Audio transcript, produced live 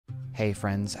Hey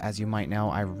friends, as you might know,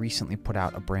 I recently put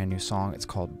out a brand new song. It's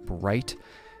called Bright.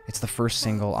 It's the first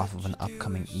single off of an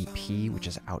upcoming EP, which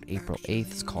is out April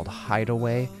 8th. It's called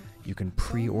Hideaway. You can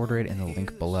pre-order it in the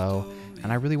link below.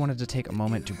 And I really wanted to take a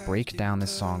moment to break down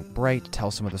this song Bright, tell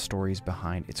some of the stories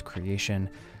behind its creation,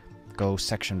 go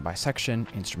section by section,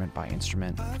 instrument by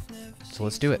instrument. So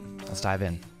let's do it. Let's dive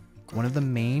in. One of the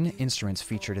main instruments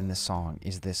featured in this song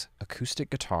is this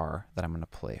acoustic guitar that I'm going to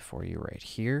play for you right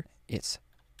here. It's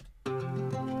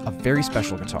a very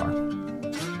special guitar,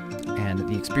 and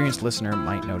the experienced listener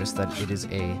might notice that it is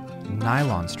a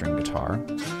nylon string guitar,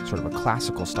 sort of a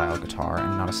classical style guitar,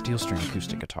 and not a steel string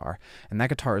acoustic guitar. And that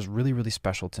guitar is really, really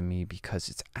special to me because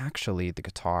it's actually the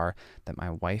guitar that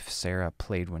my wife Sarah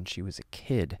played when she was a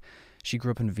kid. She grew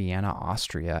up in Vienna,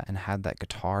 Austria, and had that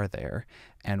guitar there.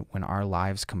 And when our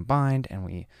lives combined and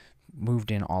we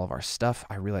moved in all of our stuff,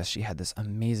 I realized she had this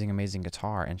amazing, amazing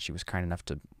guitar, and she was kind enough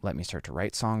to let me start to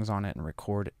write songs on it and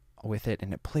record with it.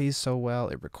 And it plays so well,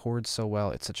 it records so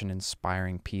well. It's such an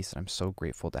inspiring piece, and I'm so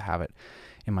grateful to have it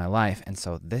in my life. And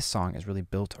so this song is really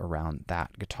built around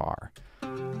that guitar.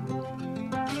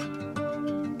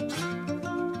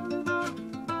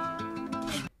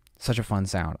 Such a fun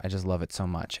sound. I just love it so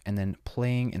much. And then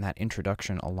playing in that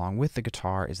introduction along with the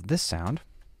guitar is this sound.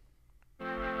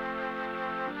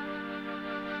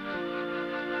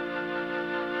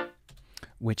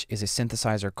 Which is a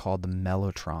synthesizer called the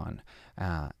Mellotron.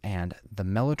 And the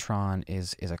Mellotron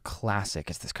is a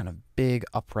classic. It's this kind of big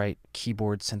upright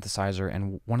keyboard synthesizer,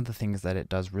 and one of the things that it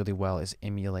does really well is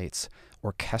emulates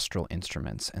orchestral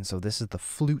instruments. And so this is the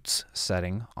flutes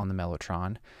setting on the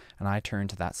Mellotron, and I turn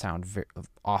to that sound very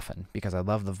often because I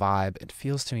love the vibe. It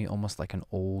feels to me almost like an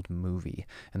old movie,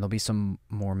 and there'll be some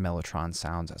more Mellotron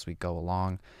sounds as we go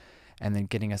along. And then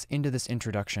getting us into this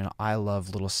introduction, I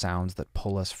love little sounds that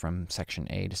pull us from section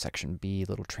A to section B,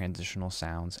 little transitional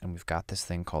sounds. And we've got this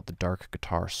thing called the dark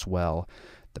guitar swell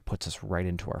that puts us right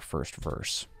into our first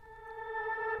verse.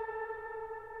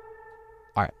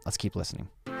 All right, let's keep listening.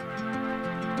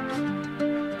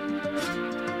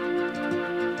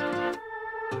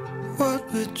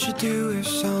 What would you do if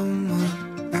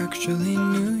someone actually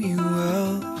knew you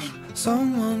well?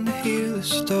 Someone to hear the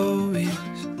stories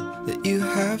that you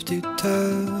have to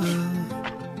tell.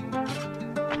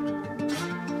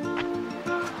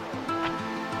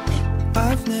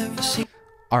 I've never seen.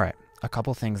 All right, a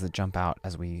couple things that jump out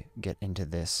as we get into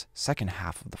this second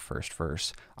half of the first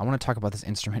verse. I want to talk about this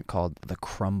instrument called the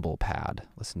crumble pad.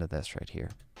 Listen to this right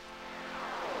here.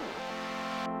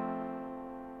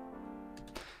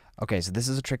 Okay, so this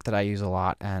is a trick that I use a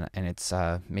lot, and it's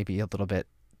maybe a little bit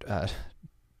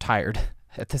tired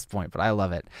at this point, but I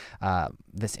love it.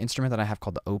 This instrument that I have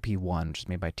called the OP1, which is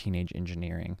made by Teenage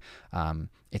Engineering,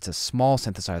 it's a small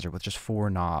synthesizer with just 4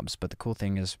 knobs, but the cool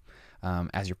thing is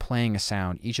as you're playing a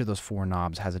sound, each of those 4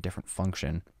 knobs has a different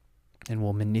function and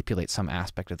will manipulate some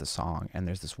aspect of the song. And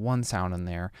there's this one sound in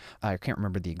there, I can't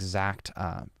remember the exact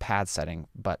pad setting,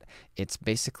 but it's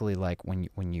basically like when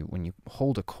you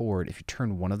hold a chord, if you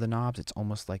turn one of the knobs, it's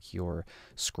almost like you're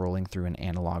scrolling through an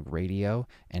analog radio,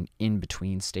 and in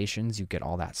between stations you get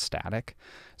all that static.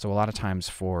 So a lot of times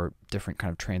for different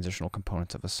kind of transitional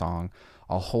components of a song,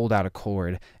 I'll hold out a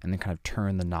chord and then kind of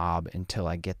turn the knob until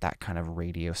I get that kind of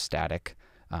radio static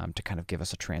to kind of give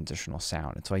us a transitional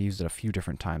sound. And so I used it a few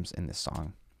different times in this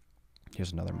song.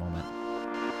 Here's another moment.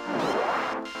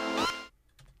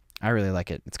 I really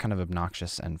like it. It's kind of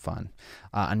obnoxious and fun.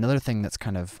 Another thing that's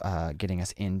kind of getting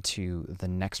us into the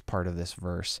next part of this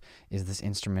verse is this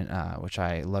instrument, which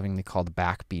I lovingly call the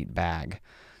backbeat bag.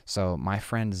 So my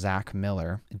friend Zach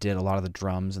Miller did a lot of the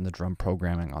drums and the drum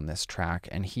programming on this track,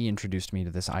 and he introduced me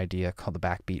to this idea called the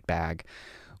backbeat bag,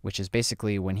 which is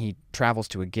basically when he travels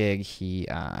to a gig, he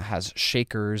has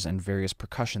shakers and various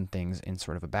percussion things in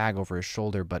sort of a bag over his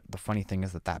shoulder. But the funny thing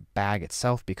is that that bag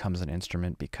itself becomes an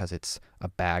instrument because it's a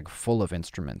bag full of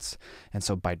instruments. And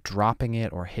so by dropping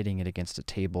it or hitting it against a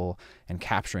table and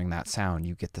capturing that sound,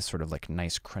 you get this sort of like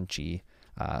nice crunchy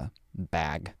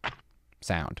bag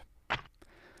sound.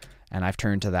 And I've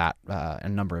turned to that a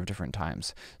number of different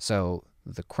times. So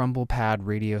the crumble pad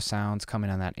radio sounds coming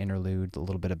on that interlude, a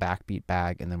little bit of backbeat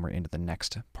bag, and then we're into the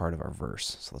next part of our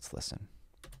verse. So let's listen.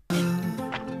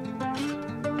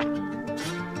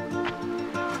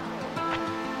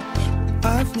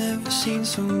 I've never seen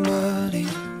somebody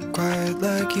quite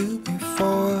like you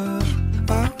before.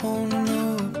 I wanna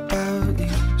know about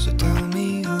you, so tell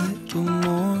me a little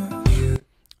more.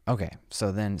 Okay,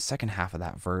 so then second half of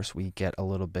that verse, we get a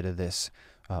little bit of this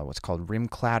what's called rim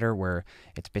clatter, where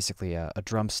it's basically a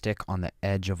drumstick on the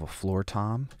edge of a floor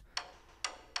tom.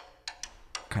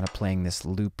 kind of playing this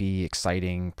loopy,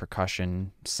 exciting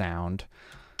percussion sound.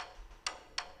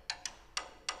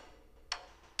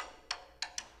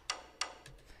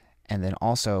 And then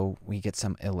also we get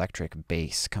some electric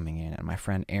bass coming in, and my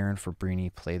friend Aaron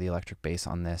Fabrini played the electric bass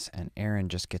on this, and Aaron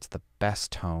just gets the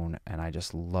best tone, and I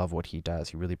just love what he does.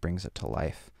 He really brings it to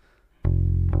life.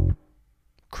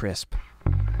 Crisp.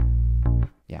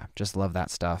 Yeah, just love that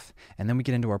stuff. And then we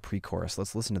get into our pre-chorus.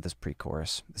 Let's listen to this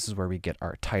pre-chorus. This is where we get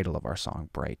our title of our song,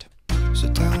 Bright. So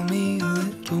tell me a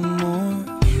little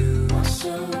more. You are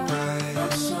so bright,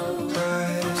 so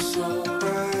bright, so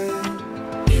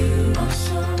bright. You are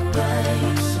so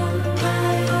bright, so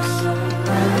bright, so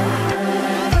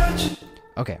bright.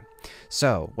 Okay,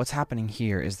 so what's happening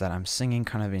here is that I'm singing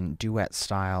kind of in duet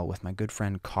style with my good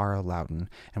friend Cara Loudon,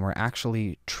 and we're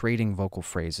actually trading vocal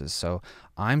phrases. So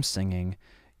I'm singing,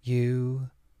 you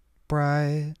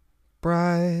bright,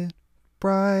 bright,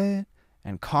 bright,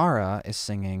 and Cara is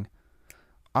singing,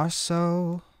 are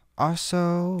so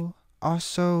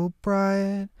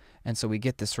bright. And so we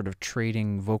get this sort of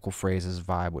trading vocal phrases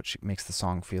vibe, which makes the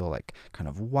song feel like kind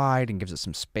of wide and gives it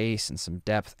some space and some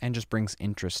depth and just brings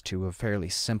interest to a fairly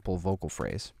simple vocal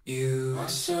phrase. You are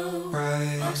so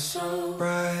bright, so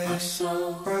bright,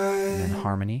 so bright. And then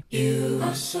harmony. You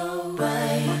are so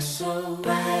bright, so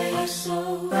bright,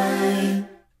 so bright.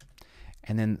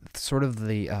 And then sort of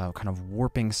the kind of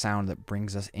warping sound that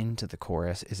brings us into the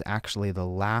chorus is actually the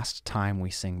last time we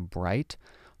sing bright.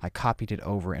 I copied it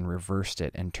over and reversed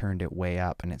it and turned it way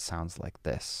up, and it sounds like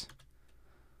this.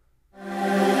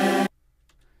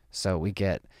 So we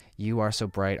get, you are so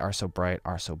bright, are so bright,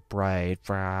 are so bright,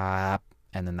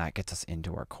 and then that gets us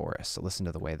into our chorus. So listen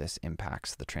to the way this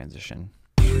impacts the transition.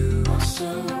 You are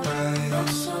so bright,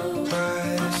 so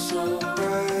bright, so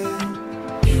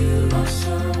bright. You are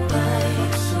so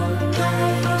bright, so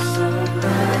bright, so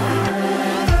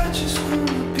bright. I just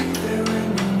wanna be there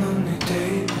when your lonely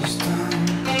day is done.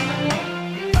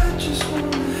 I just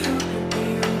wanna help you be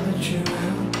all that you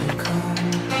will become.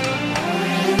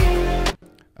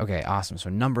 Okay, awesome. So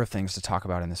a number of things to talk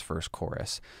about in this first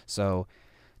chorus. So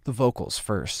the vocals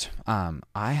first.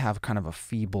 I have kind of a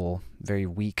feeble, very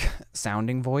weak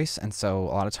sounding voice, and so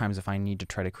a lot of times if I need to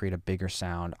try to create a bigger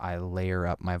sound, I layer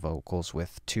up my vocals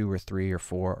with 2 or 3 or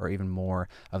 4 or even more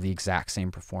of the exact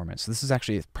same performance. So this is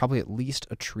actually probably at least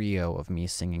a trio of me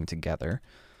singing together.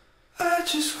 I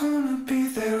just wanna be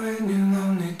there when your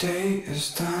lonely day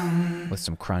is done. With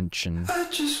some crunch and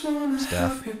I just wanna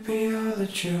stuff. help you be all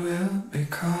that you will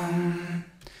become.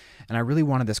 And I really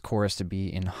wanted this chorus to be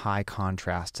in high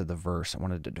contrast to the verse. I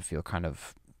wanted it to feel kind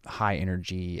of high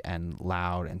energy and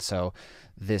loud. And so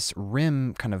this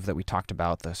rim kind of that we talked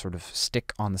about, the sort of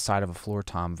stick on the side of a floor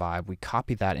tom vibe, we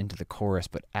copy that into the chorus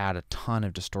but add a ton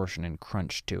of distortion and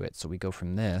crunch to it. So we go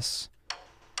from this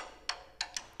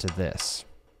to this.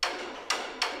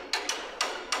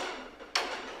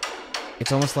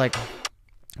 It's almost like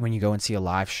when you go and see a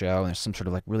live show and there's some sort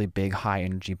of like really big high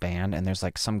energy band and there's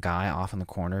like some guy off in the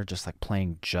corner just like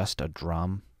playing just a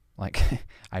drum. Like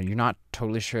you're not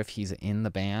totally sure if he's in the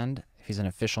band, if he's an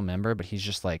official member, but he's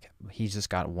just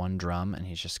got one drum and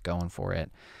he's just going for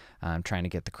it, trying to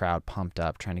get the crowd pumped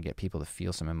up, trying to get people to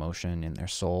feel some emotion in their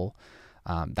soul.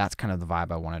 That's kind of the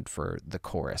vibe I wanted for the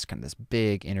chorus, kind of this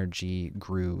big energy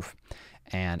groove.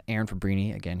 And Aaron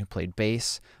Fabrini, again, who played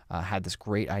bass, had this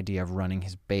great idea of running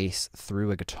his bass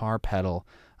through a guitar pedal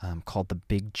called the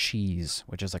Big Cheese,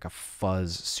 which is like a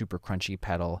fuzz, super crunchy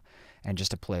pedal, and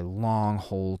just to play long,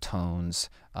 whole tones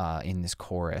in this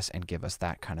chorus and give us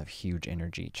that kind of huge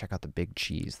energy. Check out the Big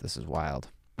Cheese. This is wild.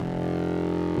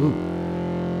 Ooh.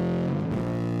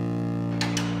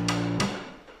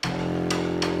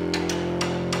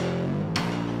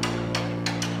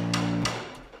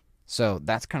 So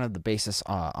that's kind of the basis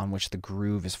on which the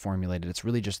groove is formulated. It's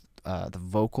really just the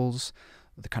vocals,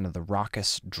 the kind of the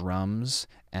raucous drums,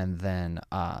 and then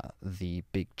the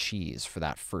Big Cheese for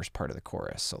that first part of the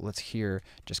chorus. So let's hear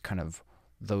just kind of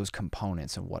those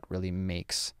components and what really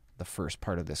makes the first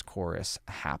part of this chorus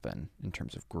happen in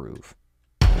terms of groove.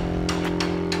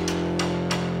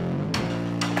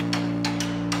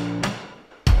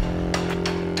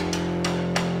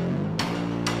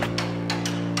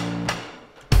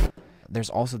 There's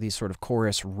also these sort of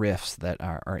chorus riffs that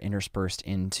are interspersed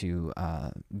into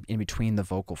in between the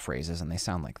vocal phrases, and they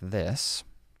sound like this.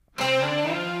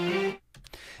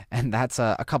 And that's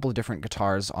a couple of different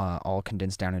guitars all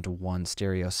condensed down into one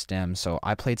stereo stem. So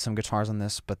I played some guitars on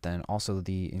this, but then also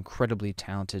the incredibly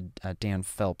talented Dan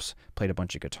Phelps played a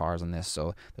bunch of guitars on this.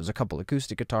 So there's a couple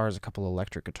acoustic guitars, a couple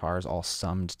electric guitars, all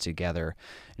summed together.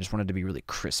 I just wanted to be really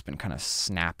crisp and kind of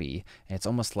snappy. And it's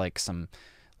almost like some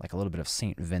like a little bit of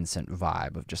St. Vincent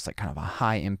vibe of just like kind of a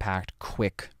high impact,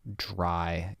 quick,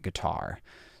 dry guitar.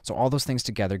 So all those things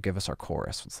together give us our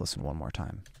chorus. Let's listen one more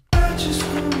time. I just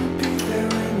wanna be there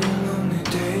when your lonely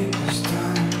days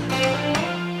done.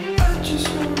 I just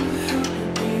wanna help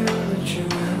you be all that you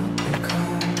will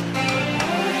become.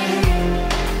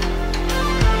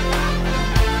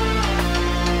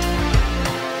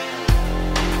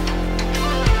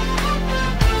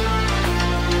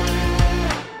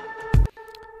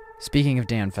 Speaking of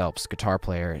Dan Phelps, guitar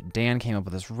player, Dan came up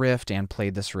with this riff, Dan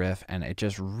played this riff, and it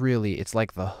just really, it's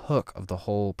like the hook of the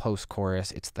whole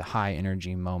post-chorus. It's the high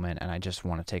energy moment, and I just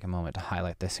want to take a moment to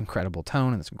highlight this incredible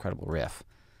tone and this incredible riff.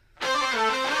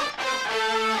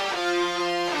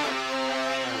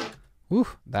 Woo,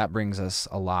 that brings us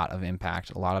a lot of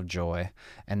impact, a lot of joy.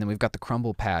 And then we've got the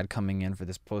crumble pad coming in for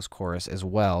this post-chorus as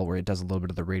well, where it does a little bit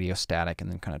of the radio static and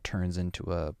then kind of turns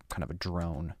into a kind of a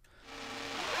drone.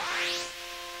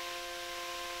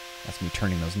 That's me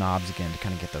turning those knobs again to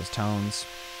kind of get those tones.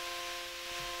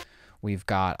 We've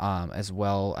got, as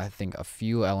well, I think, a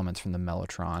few elements from the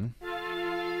Mellotron.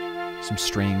 Some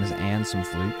strings and some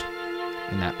flute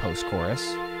in that post-chorus.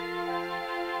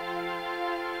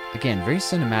 Again, very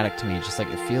cinematic to me, just like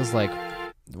it feels like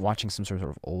watching some sort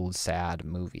of old, sad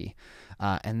movie.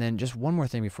 And then just one more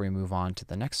thing before we move on to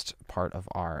the next part of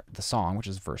the song, which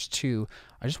is verse 2.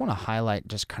 I just want to highlight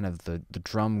just kind of the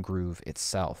drum groove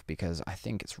itself, because I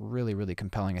think it's really, really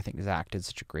compelling. I think Zach did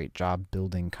such a great job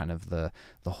building kind of the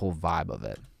whole vibe of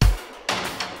it.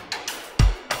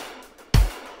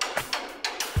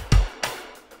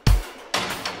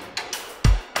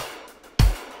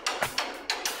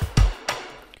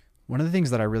 One of the things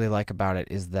that I really like about it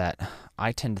is that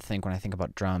I tend to think, when I think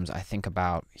about drums, I think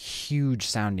about huge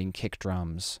sounding kick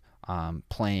drums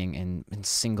playing in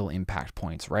single impact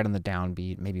points, right on the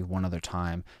downbeat, maybe one other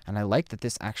time. And I like that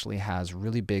this actually has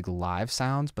really big live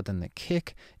sounds, but then the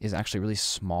kick is actually really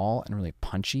small and really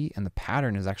punchy, and the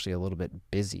pattern is actually a little bit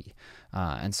busy.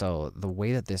 And so the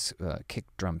way that this kick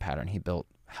drum pattern he built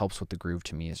helps with the groove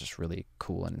to me is just really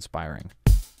cool and inspiring.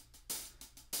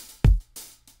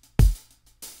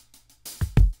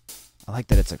 I like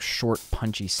that it's a short,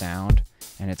 punchy sound,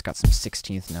 and it's got some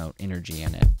 16th note energy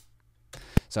in it.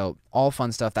 So all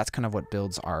fun stuff. That's kind of what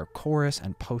builds our chorus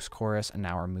and post-chorus, and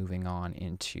now we're moving on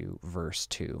into verse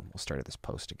 2. We'll start at this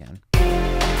post again.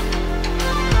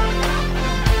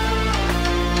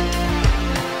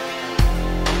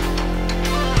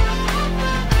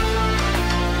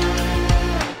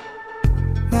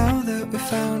 Now that we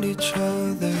found each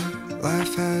other,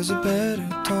 life has a better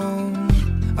tone.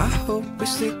 I hope we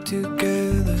stick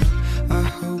together. I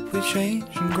hope we change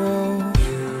and grow.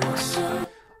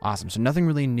 Awesome. So nothing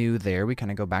really new there. We kind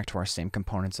of go back to our same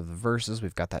components of the verses.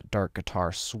 We've got that dark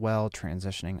guitar swell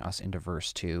transitioning us into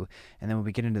verse 2. And then when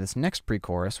we get into this next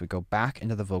pre-chorus, we go back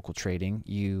into the vocal trading.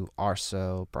 You are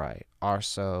so bright, are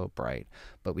so bright.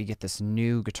 But we get this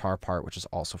new guitar part, which is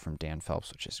also from Dan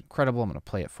Phelps, which is incredible. I'm going to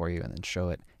play it for you and then show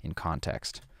it in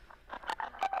context. I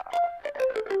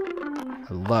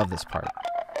love this part.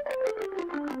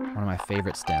 One of my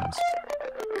favorite stems.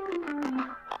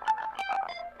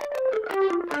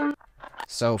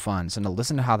 So fun. So now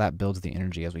listen to how that builds the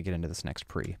energy as we get into this next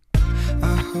pre.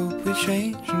 I hope we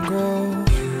change and grow.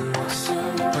 You are so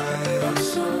bright,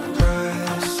 so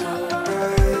bright, so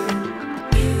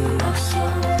bright. You are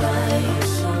so bright,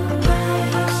 so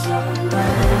bright, so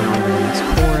bright. Next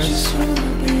chorus. I just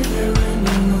wanna be there when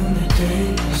your lonely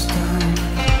day is done.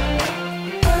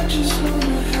 I just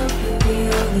wanna help you be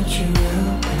all that you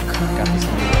will become. Got this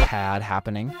little pad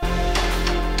happening.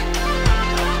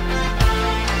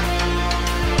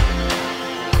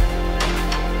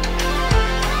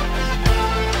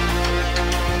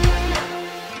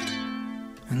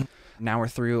 Now we're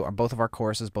through both of our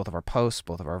choruses, both of our posts,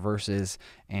 both of our verses,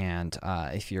 and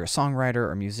if you're a songwriter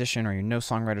or musician, or you know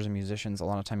songwriters and musicians, a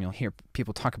lot of time you'll hear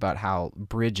people talk about how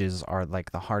bridges are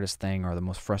like the hardest thing or the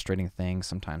most frustrating thing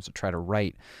sometimes to try to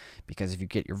write, because if you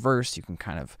get your verse, you can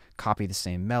kind of copy the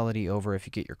same melody over. If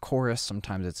you get your chorus,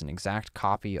 sometimes it's an exact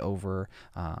copy over,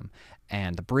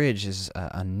 and the bridge is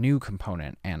a new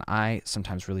component, and I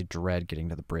sometimes really dread getting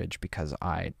to the bridge because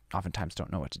I oftentimes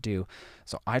don't know what to do.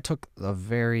 So I took a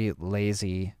very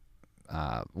lazy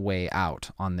way out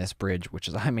on this bridge, which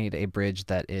is I made a bridge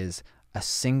that is a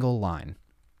single line.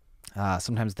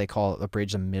 Sometimes they call a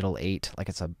bridge a middle 8, like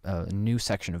it's a new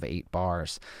section of 8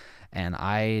 bars, and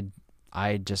I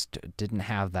just didn't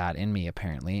have that in me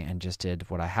apparently, and just did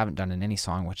what I haven't done in any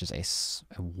song, which is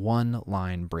a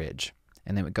one-line bridge.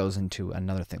 And then it goes into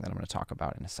another thing that I'm going to talk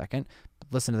about in a second. But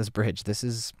listen to this bridge. This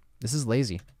is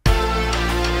lazy.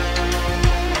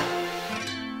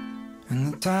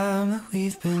 And the time that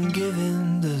we've been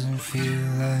given doesn't feel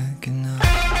like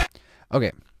enough.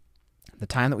 Okay, the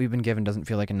time that we've been given doesn't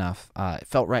feel like enough. It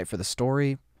felt right for the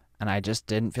story, and I just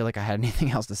didn't feel like I had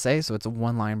anything else to say, so it's a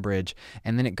one-line bridge,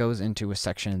 and then it goes into a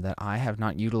section that I have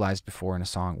not utilized before in a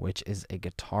song, which is a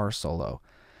guitar solo.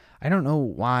 I don't know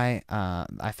why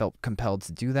I felt compelled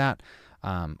to do that.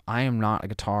 I am not a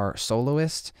guitar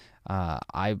soloist.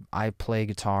 I play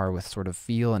guitar with sort of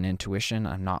feel and intuition.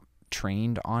 I'm not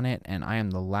trained on it, and I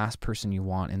am the last person you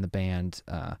want in the band,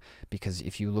 because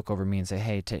if you look over me and say,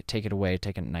 hey, take it away,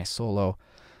 take a nice solo,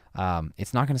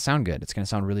 it's not going to sound good. It's going to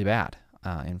sound really bad,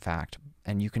 in fact.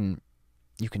 And you can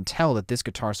tell that this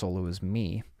guitar solo is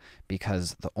me,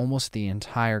 because almost the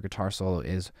entire guitar solo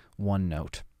is one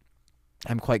note.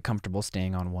 I'm quite comfortable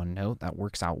staying on one note. That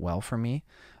works out well for me.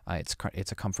 It's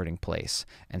a comforting place.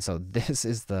 And so this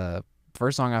is the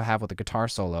first song I have with a guitar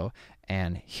solo,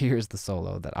 and here's the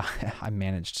solo that I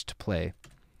managed to play.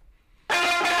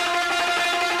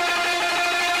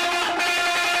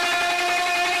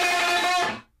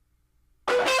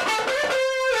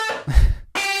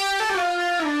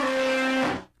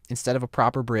 Instead of a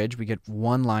proper bridge, we get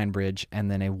one line bridge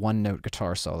and then a one-note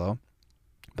guitar solo.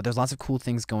 But there's lots of cool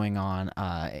things going on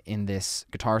in this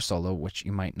guitar solo, which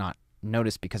you might not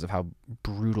notice because of how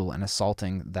brutal and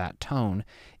assaulting that tone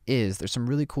is. There's some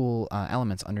really cool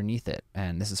elements underneath it,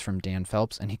 and this is from Dan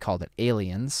Phelps, and he called it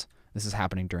Aliens. This is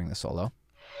happening during the solo.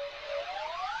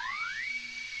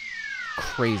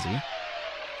 Crazy.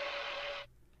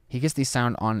 He gets these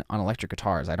sound on electric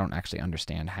guitars. I don't actually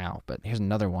understand how, but here's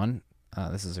another one.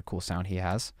 This is a cool sound he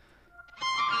has.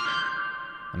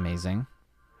 Amazing.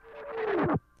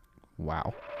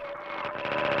 Wow.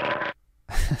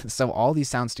 So all these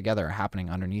sounds together are happening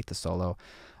underneath the solo.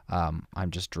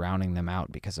 I'm just drowning them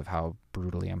out because of how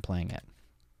brutally I'm playing it.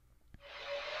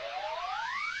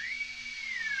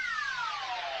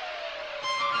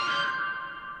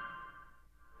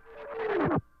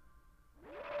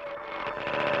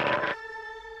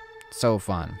 So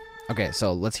fun. Okay,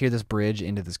 so let's hear this bridge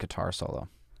into this guitar solo.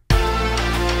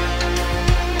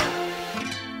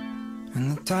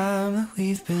 And the time that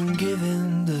we've been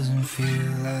given doesn't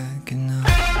feel like enough.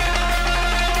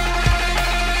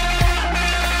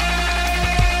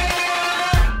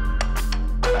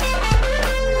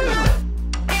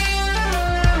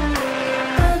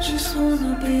 I just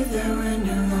wanna be there when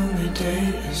your lonely day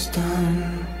is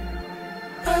done.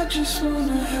 I just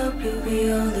wanna help you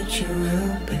be all that you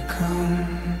will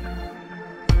become.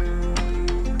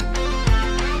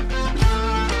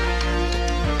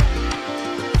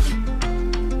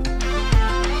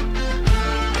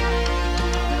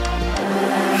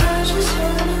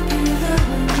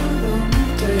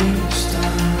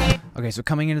 Okay, so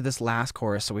coming into this last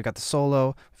chorus, so we've got the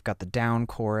solo, we've got the down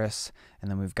chorus,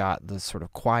 and then we've got the sort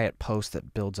of quiet post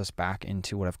that builds us back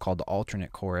into what I've called the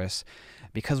alternate chorus.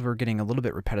 Because we're getting a little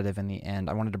bit repetitive in the end,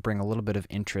 I wanted to bring a little bit of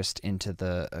interest into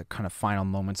the kind of final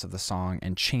moments of the song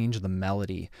and change the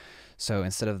melody. So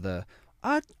instead of the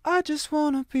I just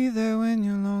wanna be there when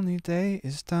your lonely day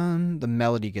is done, the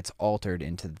melody gets altered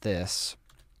into this.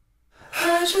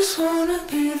 I just wanna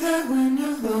be there when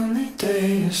your lonely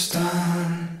day is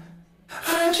done.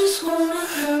 I just wanna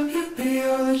help you be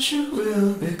all that you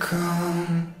will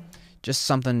become. Just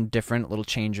something different, a little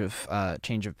change of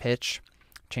pitch,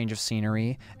 change of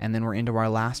scenery, and then we're into our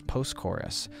last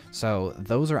post-chorus. So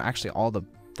those are actually all the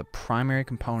primary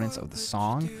components of the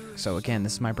song. So again,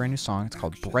 this is my brand new song. It's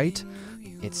called Bright.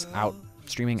 It's out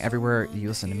streaming everywhere you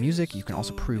listen to music. You can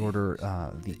also pre-order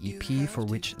the EP, for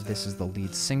which this is the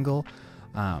lead single.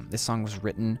 This song was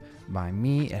written by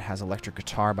me. It has electric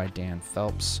guitar by Dan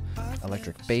Phelps,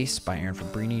 electric bass by Aaron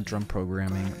Fabrini, drum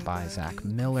programming by Zach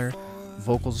Miller,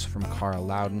 vocals from Cara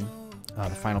Loudon.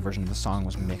 The final version of the song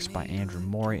was mixed by Andrew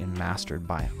Morey and mastered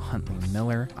by Huntley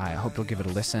Miller. I hope you'll give it a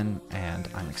listen, and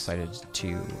I'm excited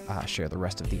to share the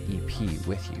rest of the EP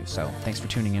with you. So thanks for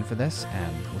tuning in for this,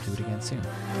 and we'll do it again soon.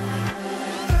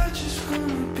 I just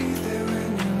wanna be there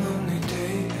when